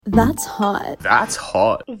That's hot. That's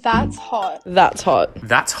hot. That's hot. That's hot.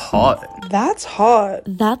 That's hot. That's hot.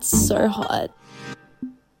 That's so hot.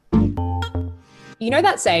 You know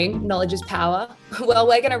that saying, knowledge is power? Well,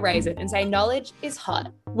 we're going to raise it and say knowledge is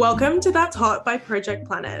hot. Welcome to That's Hot by Project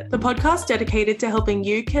Planet, the podcast dedicated to helping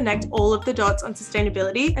you connect all of the dots on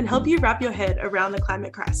sustainability and help you wrap your head around the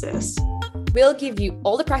climate crisis. We'll give you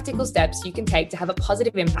all the practical steps you can take to have a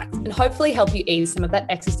positive impact and hopefully help you ease some of that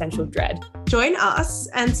existential dread. Join us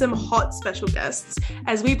and some hot special guests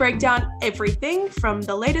as we break down everything from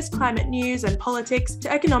the latest climate news and politics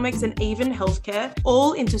to economics and even healthcare,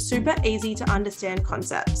 all into super easy to understand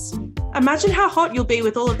concepts. Imagine how hot you'll be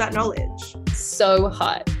with all of that knowledge. So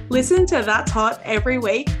hot. Listen to That's Hot every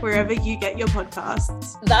week wherever you get your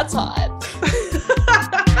podcasts. That's hot.